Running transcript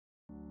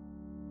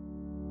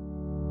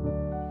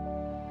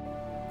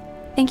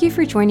Thank you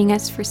for joining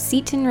us for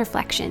Seton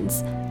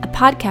Reflections, a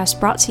podcast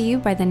brought to you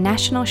by the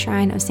National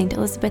Shrine of St.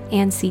 Elizabeth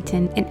Ann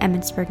Seton in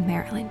Emmitsburg,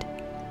 Maryland.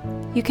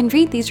 You can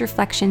read these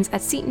reflections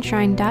at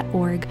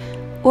setonshrine.org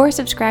or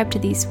subscribe to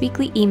these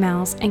weekly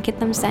emails and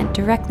get them sent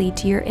directly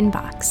to your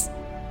inbox.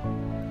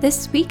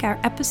 This week, our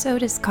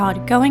episode is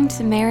called Going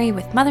to Mary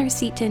with Mother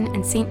Seton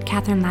and St.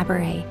 Catherine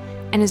Labouré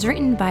and is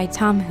written by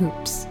Tom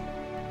Hoops.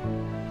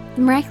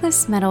 The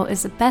Miraculous Medal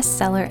is a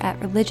bestseller at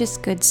religious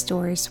goods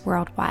stores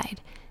worldwide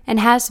and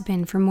has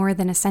been for more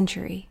than a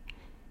century.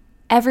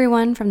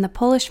 Everyone from the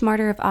Polish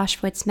martyr of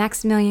Auschwitz,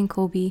 Maximilian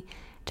Kolbe,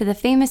 to the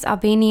famous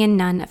Albanian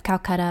nun of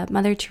Calcutta,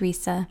 Mother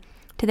Teresa,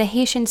 to the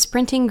Haitian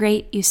sprinting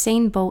great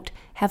Usain Bolt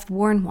have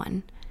worn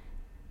one.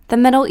 The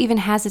medal even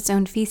has its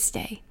own feast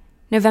day,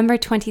 November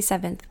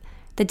 27th,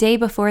 the day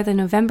before the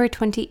November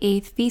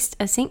 28th feast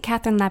of St.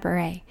 Catherine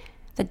Labouré,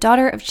 the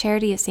daughter of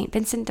charity of St.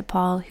 Vincent de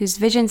Paul, whose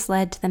visions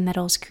led to the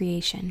medal's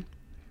creation.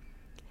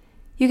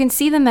 You can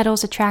see the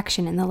medal's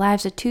attraction in the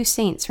lives of two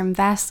saints from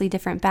vastly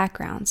different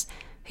backgrounds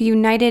who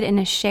united in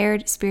a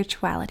shared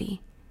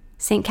spirituality,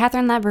 St.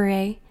 Catherine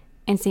Labouré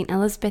and St.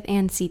 Elizabeth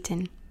Ann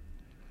Seton.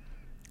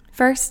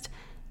 First,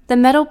 the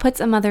medal puts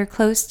a mother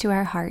close to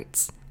our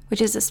hearts, which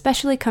is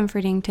especially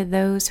comforting to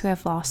those who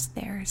have lost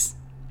theirs.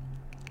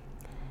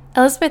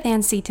 Elizabeth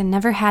Ann Seton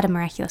never had a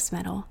miraculous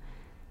medal.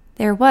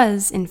 There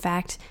was, in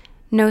fact,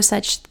 no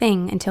such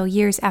thing until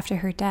years after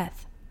her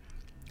death.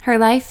 Her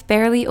life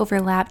barely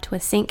overlapped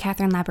with St.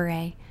 Catherine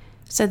Labouré,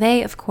 so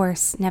they, of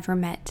course, never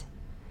met.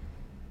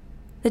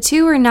 The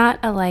two were not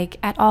alike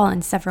at all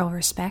in several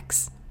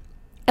respects.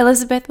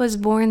 Elizabeth was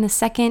born the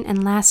second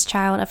and last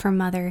child of her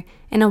mother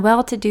in a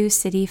well-to-do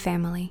city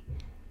family.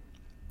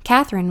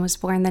 Catherine was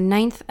born the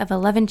ninth of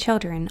 11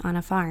 children on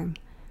a farm.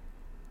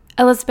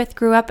 Elizabeth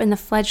grew up in the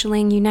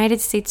fledgling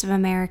United States of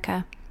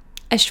America,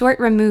 a short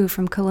remove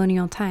from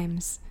colonial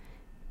times.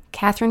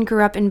 Catherine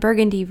grew up in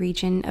Burgundy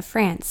region of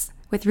France,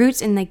 with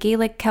roots in the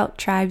Gaelic Celt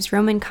tribes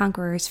Roman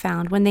conquerors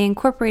found when they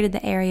incorporated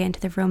the area into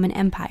the Roman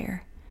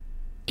Empire.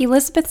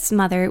 Elizabeth's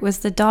mother was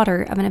the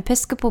daughter of an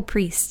Episcopal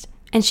priest,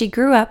 and she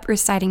grew up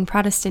reciting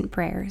Protestant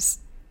prayers.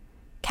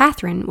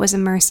 Catherine was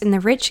immersed in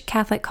the rich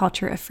Catholic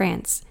culture of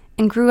France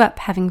and grew up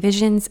having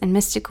visions and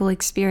mystical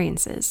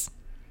experiences.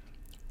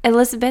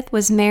 Elizabeth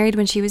was married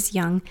when she was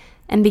young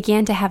and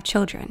began to have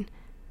children.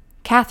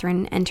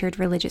 Catherine entered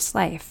religious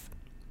life.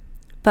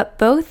 But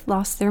both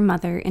lost their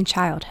mother in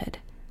childhood.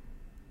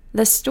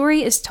 The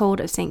story is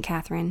told of St.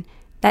 Catherine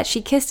that she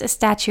kissed a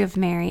statue of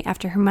Mary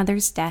after her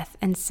mother's death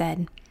and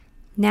said,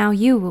 "Now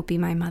you will be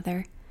my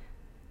mother."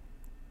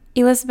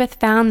 Elizabeth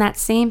found that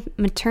same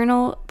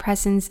maternal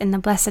presence in the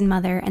Blessed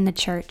Mother and the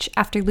Church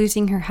after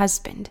losing her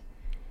husband.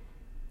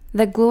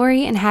 "The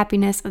glory and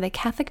happiness of the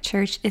Catholic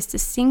Church is to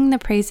sing the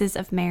praises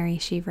of Mary,"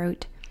 she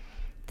wrote.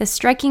 "The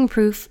striking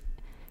proof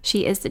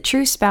she is the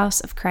true spouse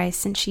of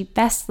Christ, since she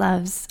best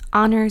loves,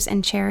 honors,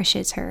 and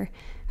cherishes her,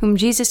 whom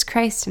Jesus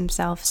Christ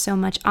himself so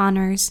much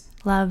honors,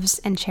 loves,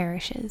 and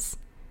cherishes."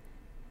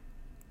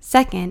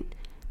 Second,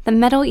 the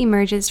medal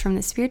emerges from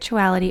the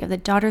spirituality of the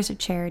Daughters of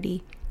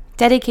Charity,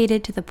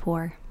 dedicated to the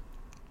poor.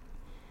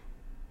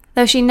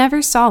 Though she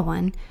never saw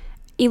one,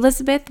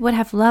 Elizabeth would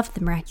have loved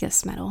the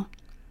miraculous medal.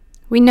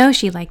 We know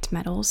she liked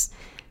medals.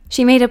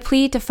 She made a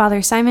plea to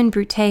Father Simon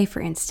Broutet, for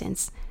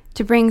instance,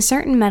 to bring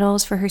certain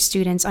medals for her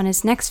students on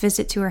his next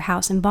visit to her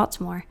house in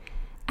Baltimore,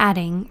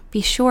 adding, "Be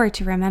sure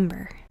to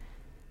remember."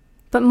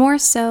 But more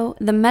so,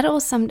 the medal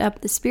summed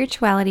up the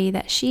spirituality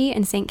that she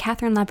and St.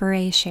 Catherine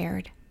Labouré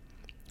shared.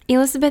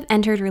 Elizabeth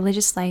entered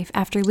religious life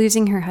after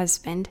losing her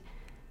husband,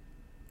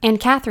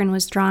 and Catherine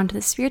was drawn to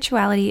the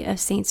spirituality of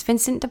Saints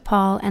Vincent de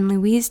Paul and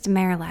Louise de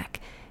Marillac,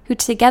 who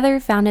together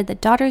founded the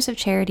Daughters of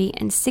Charity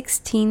in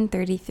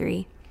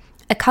 1633,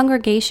 a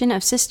congregation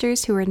of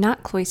sisters who were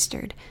not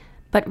cloistered,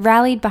 but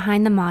rallied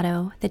behind the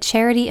motto, "The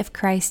charity of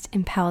Christ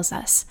impels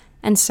us,"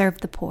 and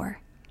served the poor.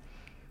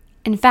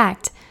 In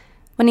fact,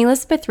 when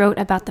Elizabeth wrote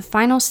about the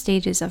final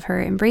stages of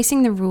her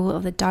embracing the rule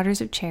of the Daughters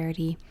of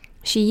Charity,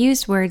 she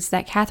used words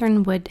that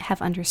Catherine would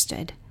have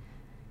understood.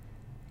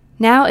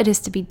 "Now it is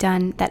to be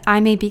done that I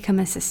may become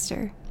a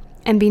sister,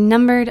 and be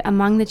numbered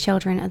among the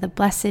children of the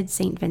blessed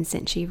Saint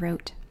Vincent," she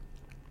wrote.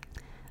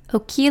 "O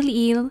qu'il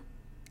il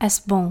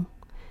est bon,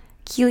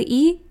 qu'il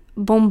y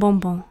bon bon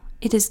bon.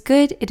 It is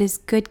good,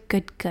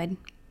 good, good."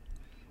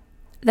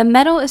 The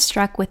medal is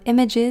struck with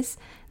images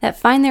that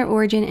find their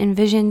origin in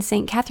visions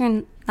St.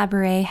 Catherine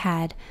Labouré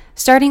had,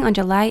 starting on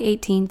July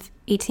 18th,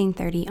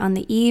 1830, on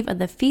the eve of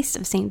the feast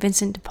of St.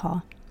 Vincent de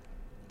Paul.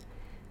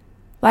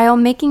 "While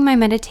making my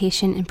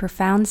meditation in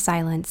profound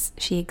silence,"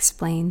 she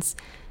explains,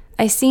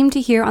 "I seemed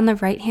to hear on the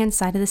right-hand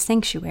side of the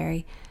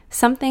sanctuary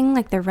something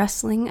like the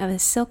rustling of a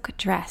silk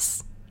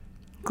dress.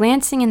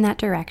 Glancing in that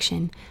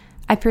direction,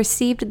 I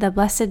perceived the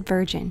Blessed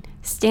Virgin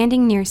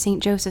standing near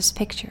St. Joseph's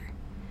picture.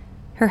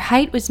 Her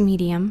height was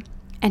medium,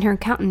 and her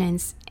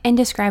countenance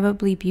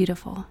indescribably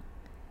beautiful."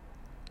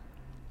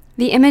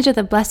 The image of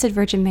the Blessed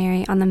Virgin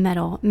Mary on the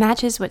medal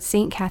matches what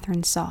St.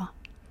 Catherine saw.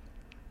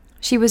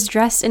 She was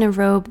dressed in a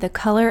robe the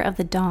color of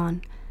the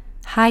dawn,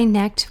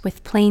 high-necked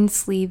with plain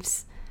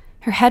sleeves.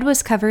 Her head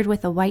was covered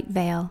with a white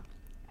veil,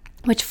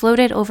 which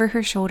floated over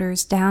her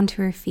shoulders down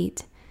to her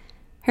feet.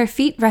 Her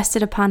feet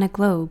rested upon a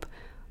globe,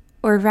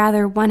 or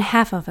rather one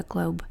half of a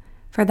globe,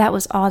 for that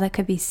was all that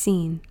could be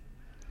seen.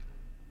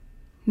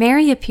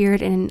 Mary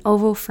appeared in an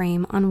oval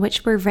frame on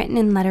which were written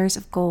in letters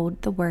of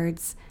gold the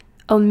words,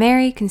 "O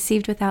Mary,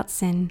 conceived without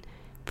sin,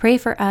 pray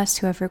for us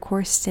who have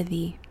recourse to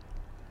thee."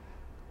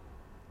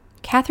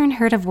 Catherine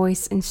heard a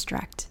voice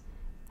instruct,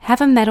 "Have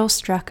a medal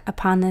struck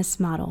upon this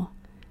model.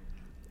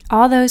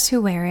 All those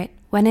who wear it,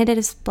 when it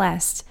is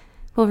blessed,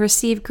 will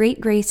receive great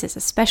graces,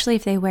 especially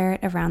if they wear it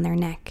around their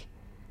neck.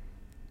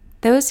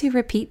 Those who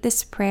repeat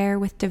this prayer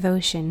with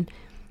devotion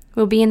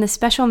will be in the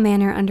special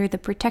manner under the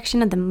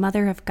protection of the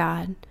Mother of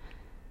God.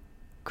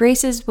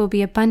 Graces will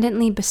be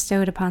abundantly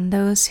bestowed upon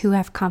those who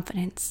have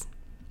confidence."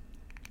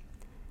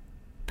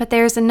 But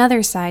there is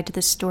another side to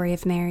the story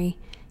of Mary,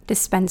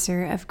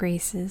 dispenser of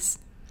graces.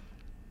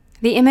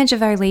 The image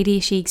of Our Lady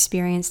she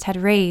experienced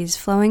had rays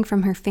flowing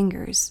from her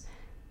fingers,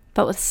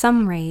 but with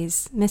some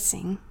rays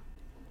missing.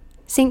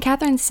 St.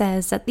 Catherine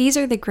says that these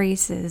are the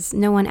graces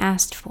no one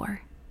asked for.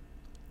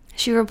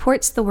 She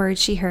reports the words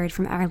she heard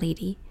from Our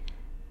Lady.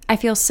 "I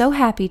feel so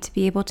happy to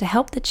be able to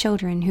help the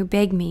children who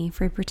beg me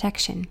for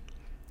protection,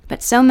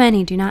 but so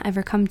many do not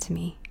ever come to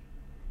me."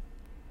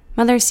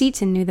 Mother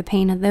Seton knew the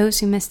pain of those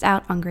who missed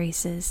out on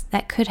graces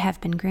that could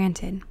have been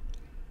granted.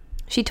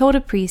 She told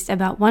a priest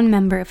about one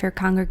member of her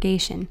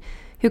congregation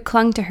who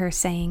clung to her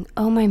saying,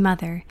 "Oh, my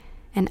mother,"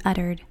 and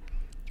uttered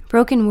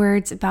broken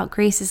words about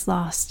graces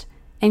lost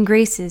and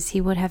graces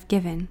he would have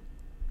given.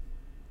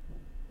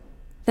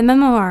 The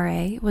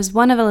Memorare was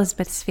one of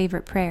Elizabeth's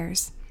favorite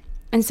prayers,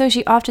 and so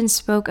she often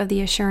spoke of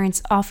the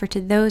assurance offered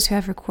to those who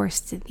have recourse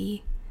to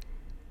thee.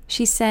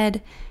 She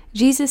said,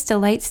 "Jesus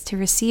delights to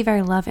receive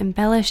our love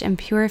embellished and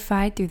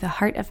purified through the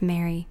heart of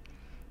Mary.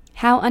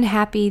 How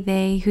unhappy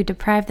they who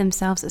deprive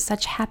themselves of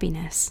such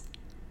happiness."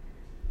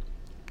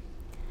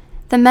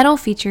 The medal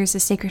features the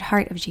Sacred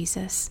Heart of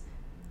Jesus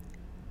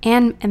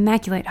and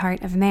Immaculate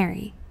Heart of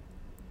Mary.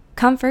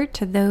 Comfort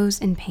to those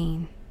in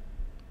pain.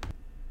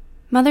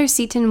 Mother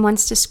Seton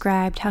once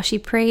described how she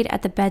prayed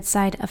at the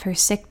bedside of her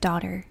sick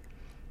daughter.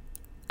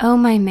 "Oh,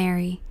 my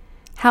Mary,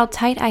 how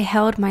tight I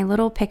held my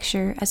little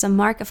picture as a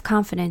mark of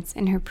confidence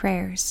in her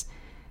prayers,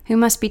 who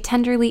must be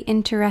tenderly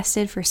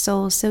interested for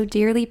souls so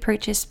dearly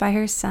purchased by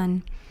her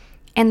Son,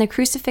 and the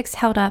crucifix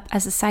held up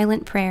as a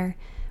silent prayer,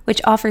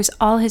 which offers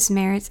all his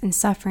merits and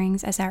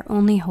sufferings as our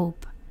only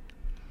hope."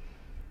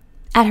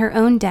 At her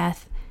own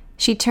death,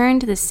 she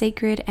turned to the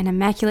Sacred and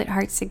Immaculate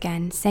Hearts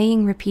again,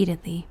 saying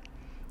repeatedly,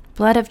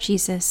 "Blood of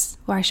Jesus,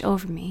 wash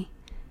over me.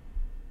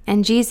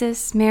 And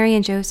Jesus, Mary,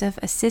 and Joseph,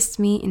 assist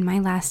me in my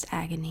last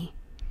agony."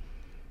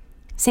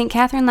 St.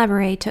 Catherine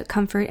Labouré took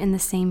comfort in the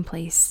same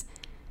place.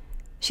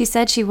 She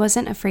said she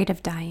wasn't afraid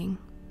of dying.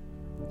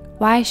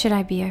 "Why should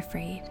I be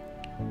afraid?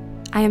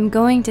 I am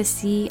going to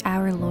see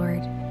our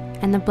Lord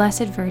and the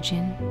Blessed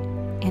Virgin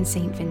and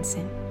St.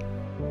 Vincent."